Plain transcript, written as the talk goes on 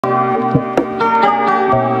Guys,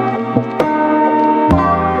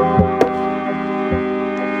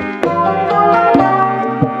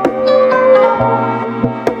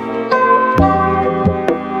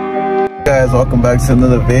 welcome back to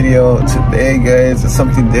another video. Today, guys, it's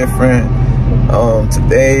something different.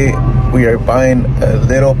 Today we are buying a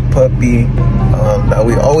little puppy that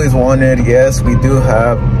we always wanted. Yes, we do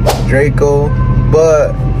have Draco,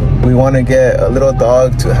 but we want to get a little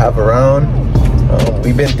dog to have around.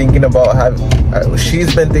 We've been thinking about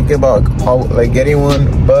she's been thinking about getting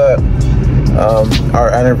one, but our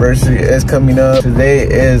anniversary is coming up. Today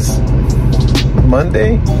is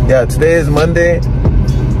Monday. Yeah, today is Monday.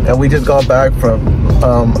 And we just got back from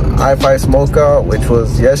I-5 Smokeout, which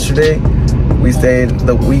was yesterday. We stayed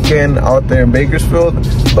the weekend out there in Bakersfield.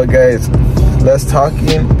 But guys, less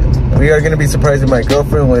talking. We are gonna be surprising my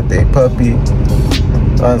girlfriend with a puppy.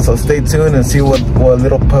 So stay tuned and see what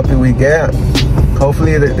little puppy we get.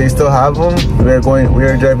 Hopefully they still have them. We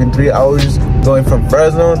are driving 3 hours going from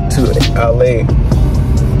Fresno to LA.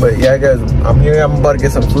 But yeah, guys, I'm about to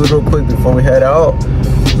get some food real quick before we head out.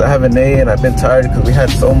 I haven't ate and I've been tired because we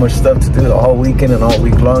had so much stuff to do all weekend and all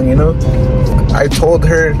week long, you know. I told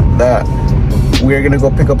her that we're gonna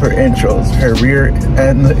go pick up her intros, her rear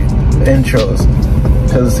end intros,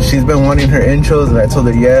 because she's been wanting her intros, and I told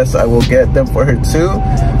her yes, I will get them for her too,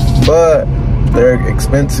 but they're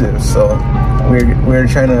expensive. So we're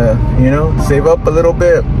trying to, you know, save up a little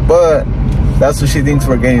bit, but that's what she thinks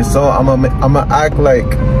we're getting. So I'm gonna act like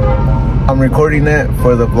I'm recording it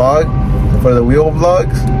for the vlog, for the wheel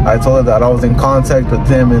vlogs. I told her that I was in contact with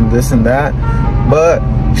them and this and that, but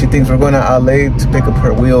she thinks we're going to LA to pick up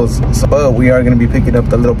her wheels. So, but we are going to be picking up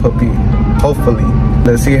the little puppy, hopefully.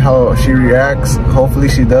 Let's see how she reacts. Hopefully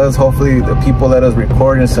she does. Hopefully the people let us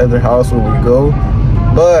record inside their house when we go,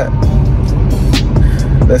 but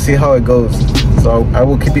let's see how it goes. So I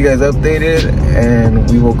will keep you guys updated and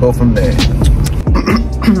we will go from there.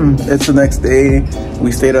 It's the next day.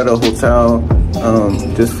 We stayed at a hotel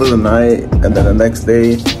just for the night, and then the next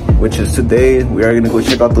day, which is today, we are gonna go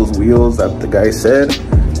check out those wheels that the guy said.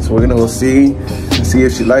 So we're gonna go see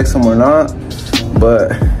if she likes them or not.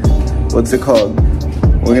 But what's it called?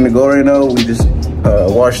 We're gonna go right now. We just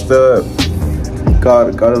washed up, got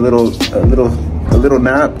a little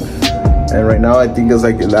nap, and right now I think it's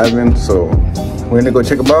like 11. So we're gonna go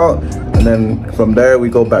check them out, and then from there we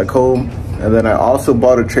go back home. And then I also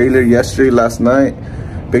bought a trailer last night.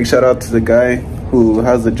 Big shout out to the guy who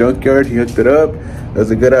has the junkyard. He hooked it up. It's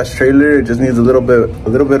a good ass trailer. It just needs a little bit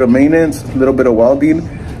of maintenance, a little bit of welding.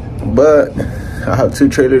 But I have 2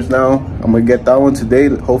 trailers now. I'm gonna get that one today,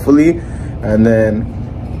 hopefully, and then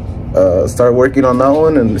start working on that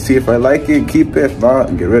one and see if I like it, keep it. If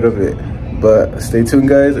not, get rid of it. But stay tuned,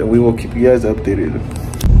 guys, and we will keep you guys updated.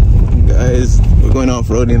 Guys, we're going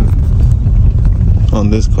off-roading on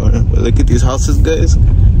this car, but look at these houses, guys.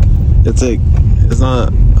 It's like, it's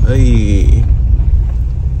not, hey,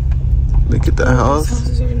 look at that house.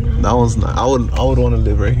 That one's not, I would want to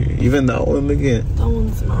live right here. Even that one, look at that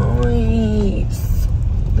one's nice.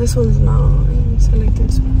 This one's nice. I like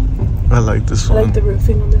this one. I like this one. I like the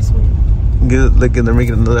roofing on this one. Look, they're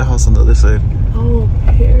making another house on the other side. Oh,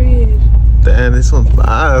 period. Damn, this one's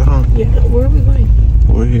bad, huh? Yeah, where are we going?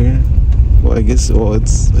 We're here. Well, I guess, well,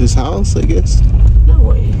 it's his house, I guess. No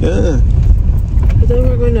way. Yeah. I thought we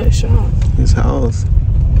were going to a shop. His house.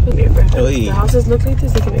 Okay, the houses look like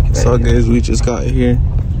this, they can make it better. So guys, we just got here.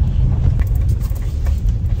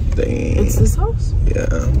 Dang. It's this house?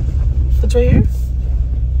 Yeah. It's right here?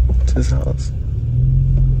 It's his house.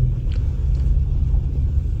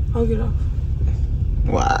 I'll get off.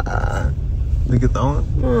 Wow. Look at that one.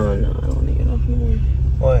 Oh no, I don't want to get off anymore.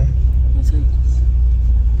 Why?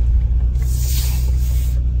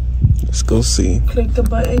 Let's go see. Click the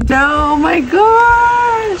button. No, my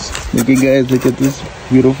gosh! Look at, guys, look at this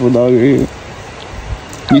beautiful dog right here.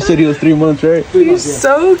 You said he was 3 months, right? He's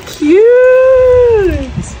so cute!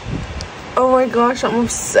 Oh my gosh, I'm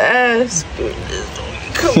obsessed.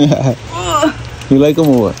 You like him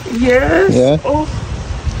or what? Yes. Yeah? Oh.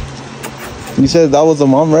 You said that was a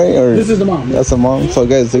mom, right? Or this is the mom. That's a mom. So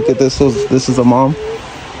guys, look at this. This is a mom.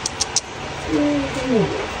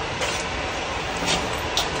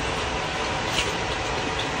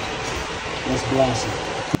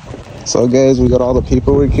 So guys, we got all the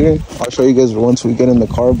paperwork here. I'll show you guys once we get in the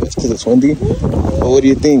car, but because it's windy. But what do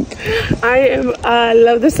you think? I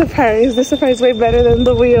love the surprise. The surprise way better than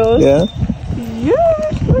the wheels. Yeah? Yeah,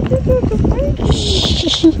 look at the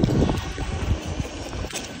surprise.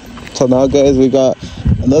 So now guys, we got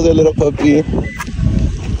another little puppy.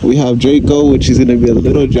 We have Draco, which is gonna be a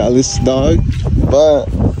little jealous dog. But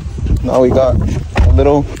now we got a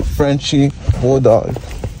little Frenchie bulldog.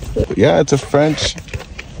 Yeah, it's a French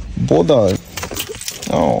bulldog.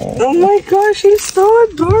 Oh. Oh my gosh, he's so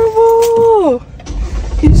adorable.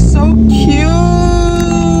 He's so cute.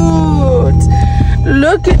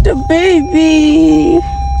 Look at the baby.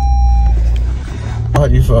 How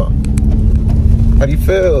do you feel? How do you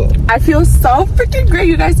feel? I feel so freaking great,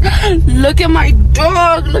 you guys. Look at my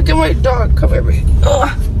dog. Look at my dog. Come here, baby.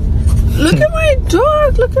 Look at my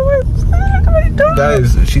dog. Look at my dog.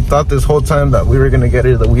 Guys, she thought this whole time that we were gonna get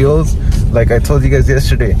her the wheels. Like I told you guys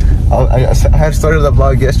yesterday. I had started the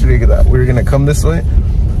vlog yesterday that we were gonna come this way,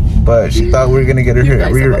 but she thought we were gonna get her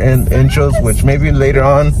rear end intros, which maybe later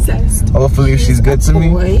on, hopefully, if she's good to me.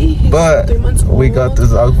 But we got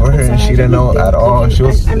this dog for her, and she didn't know at all.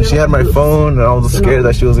 She had my phone, and I was scared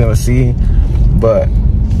that she was gonna see, but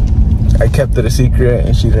I kept it a secret,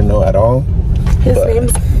 and she didn't know at all. His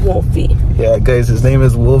name's Wolfie. Yeah, guys, his name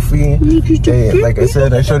is Wolfie. Hey, like I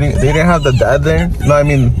said, I showed you. They didn't have the dad there. No, I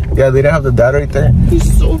mean, yeah, they didn't have the dad right there.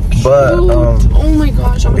 He's so cute. But oh my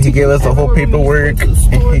gosh, he gave us the whole paperwork.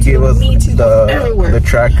 He gave us the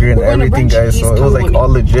tracker and everything, guys. So it was like all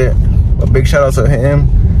legit. A big shout out to him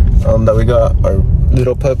that we got our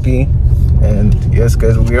little puppy. And yes,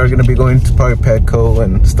 guys, we are gonna be going to probably Petco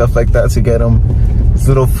and stuff like that to get him his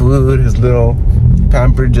little food, his little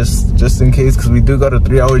pamper, just in case, because we do got a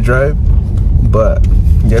 3-hour drive. But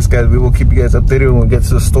yes, guys, we will keep you guys updated when we get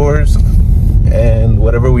to the stores and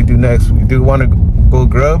whatever we do next. We do want to go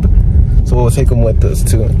grub, so we'll take him with us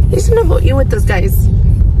too. He's gonna go eat with us, guys.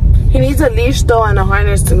 He needs a leash though and a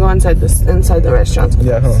harness to go inside the restaurant.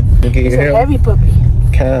 Yeah, huh? He's a heavy puppy.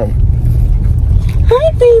 Cam.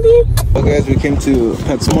 Hi, baby. So guys, we came to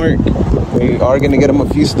PetSmart. We are gonna get him a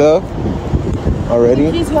few stuff already.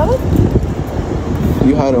 Please help.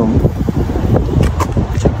 You had him.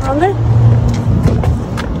 Hungry?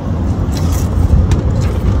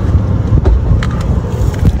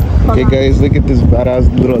 Okay, guys, look at this badass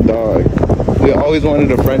little dog. We always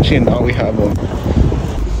wanted a Frenchie, and now we have him.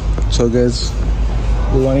 So, guys,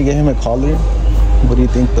 we want to get him a collar. What do you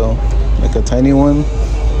think, though? Like a tiny one,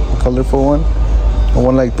 a colorful one, or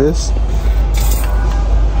one like this?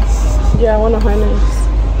 Yeah, I want a harness.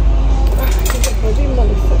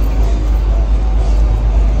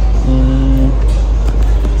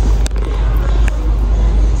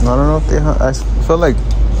 I don't know if they have. I feel like.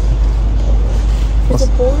 It's a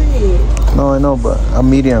boy. No, I know, but a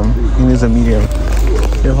medium. He needs a medium.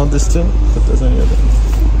 Here, hold this too. Put this on your other.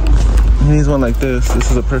 He needs one like this. This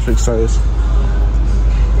is a perfect size.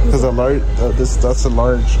 Because a large, that's a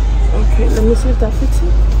large. Okay, let me see if that fits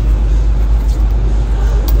him.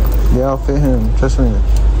 Yeah, I'll fit him. Trust me.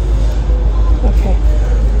 Okay.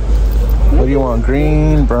 What do you want?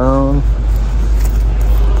 Green, brown?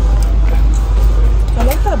 I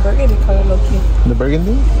like that burgundy color, low key. The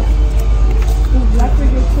burgundy? Black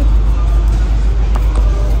burgundy too.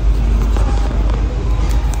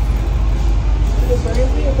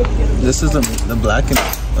 This is the black and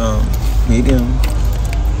medium.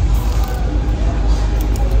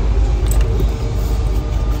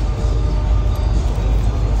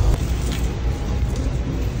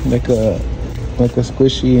 Like a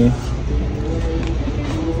squishy.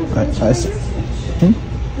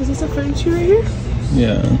 Is this a Frenchie right here?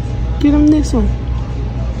 Yeah. Get him this one.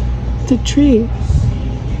 The tree.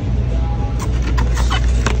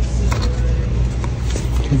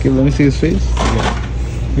 Okay, let me see his face. Yeah.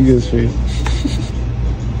 Look at his face.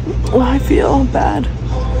 Oh, I feel bad.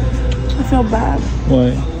 I feel bad.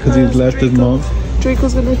 Why? Because he left his mom?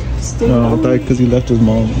 Draco's gonna stay No, I thought because he left his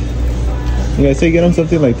mom. You guys say get him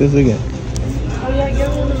something like this again. Oh yeah, get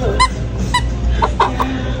him one of those.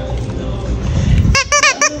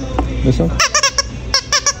 This one?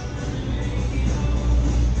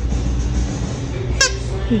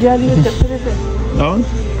 Yeah, leave it there. Put it there. That one?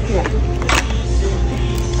 Yeah.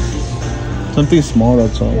 Something small,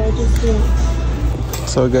 that's all. Yeah, just do it.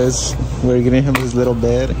 So guys, we're getting him his little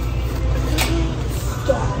bed.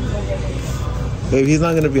 Babe, he's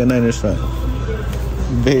not gonna be a Niners fan.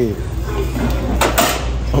 Babe.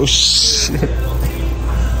 Oh shit.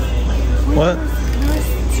 What?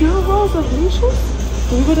 There's 2 rows of leashes?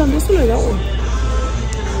 Can we go down this one or that one?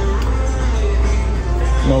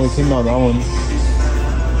 No, we came down that one.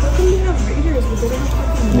 How come they have Raiders but they don't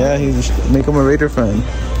have Yeah, he's make him a Raider fan.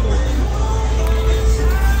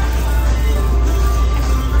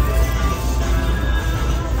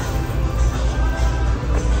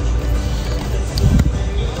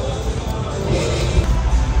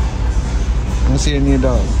 Let's see your new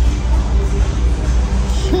dog.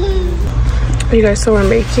 You guys, so we're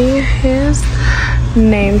making his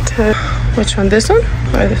name tag. Which one? This one?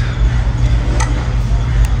 Or this?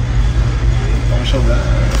 Show that.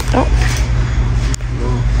 Oh.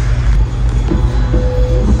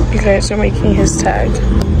 You guys are making his tag.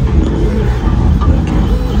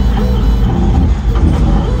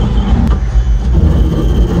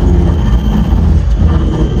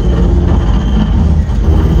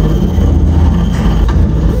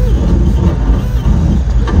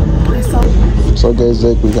 So guys,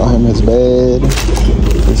 look, we got him his bed,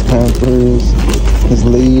 his Pampers, his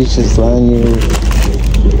leash, his lanyard.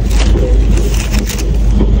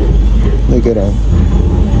 Look at him.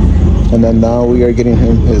 And then now we are getting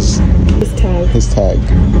him his tag.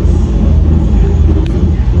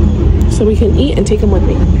 So we can eat and take him with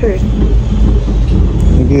me. Heard.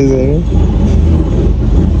 Look at his hair.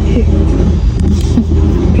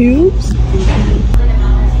 Pubes?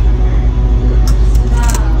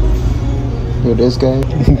 Yo, this guy.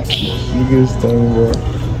 Look at his tongue, bro.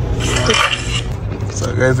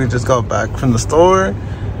 So guys, we just got back from the store.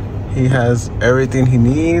 He has everything he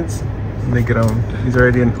needs. Look at him. He's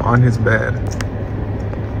already on his bed.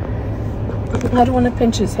 I don't want to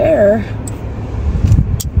pinch his hair.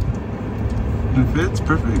 It fits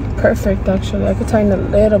perfect. Perfect, actually. I could tighten a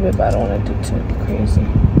little bit, but I don't want to do too crazy.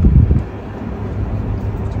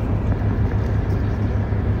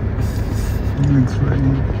 Looks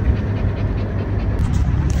funny.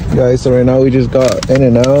 Guys, so right now we just got in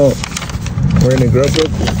and out. We're gonna grub real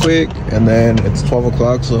quick, and then it's 12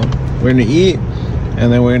 o'clock, so we're gonna eat,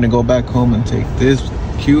 and then we're gonna go back home and take this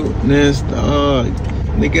cuteness dog.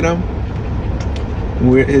 Look at him.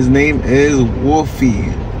 His name is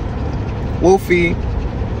Wolfie. Wolfie,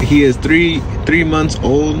 he is three months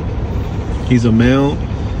old. He's a male.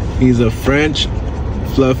 He's a French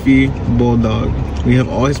fluffy bulldog. We have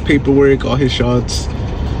all his paperwork, all his shots,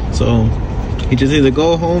 so he just needs to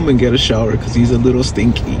go home and get a shower because he's a little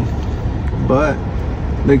stinky. But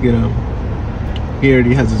look at him. He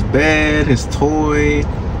already has his bed, his toy,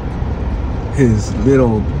 his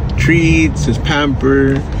little treats, his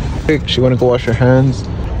pamper. She wanna go wash her hands.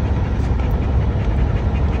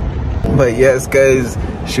 But yes, guys,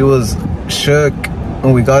 she was shook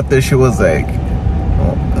when we got there. She was like,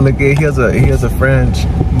 oh, look, he has a French,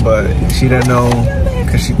 but she didn't know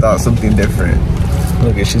because she thought something different.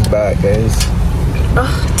 Look at, she's back, guys.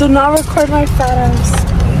 Do not record my fat ass.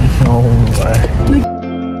 Oh my.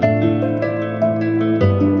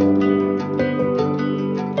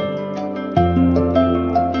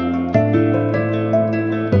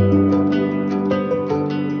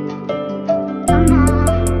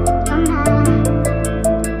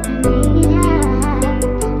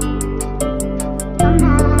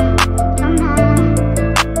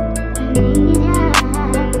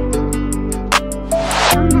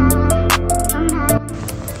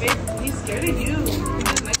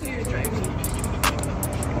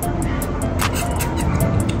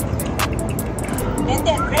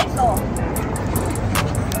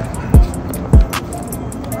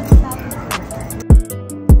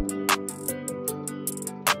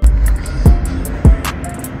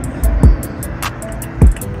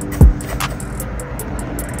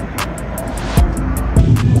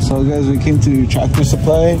 So guys, we came to Tractor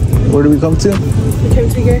Supply. Where do we come to? We came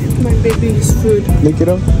to get my baby's food. Look at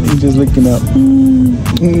him. He's just looking up.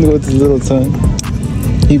 With his little tongue.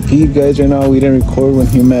 He peed, guys, right now. We didn't record when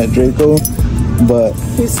he met Draco, but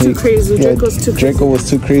he's too crazy. Yeah, Draco's too crazy. Draco was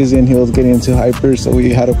too crazy and he was getting too hyper, so we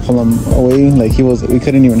had to pull him away. Like we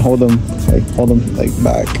couldn't even hold him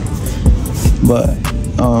back. But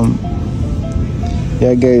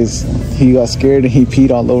yeah, guys, he got scared and he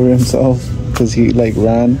peed all over himself because he like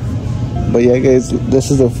ran. But yeah, guys, this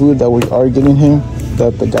is the food that we are getting him,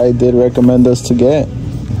 that the guy did recommend us to get.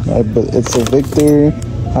 But it's a Victor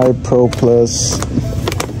High Pro Plus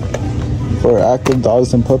for active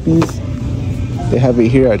dogs and puppies. They have it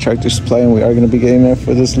here at Tractor Supply, and we are going to be getting it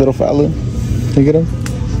for this little fella. Look at him,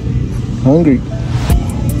 hungry.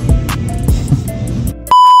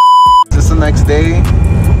 This is the next day.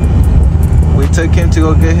 We took him to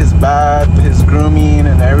go get his bath, his grooming,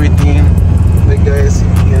 and everything. Look, guys,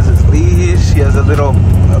 he has his leash. He has a little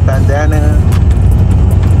bandana.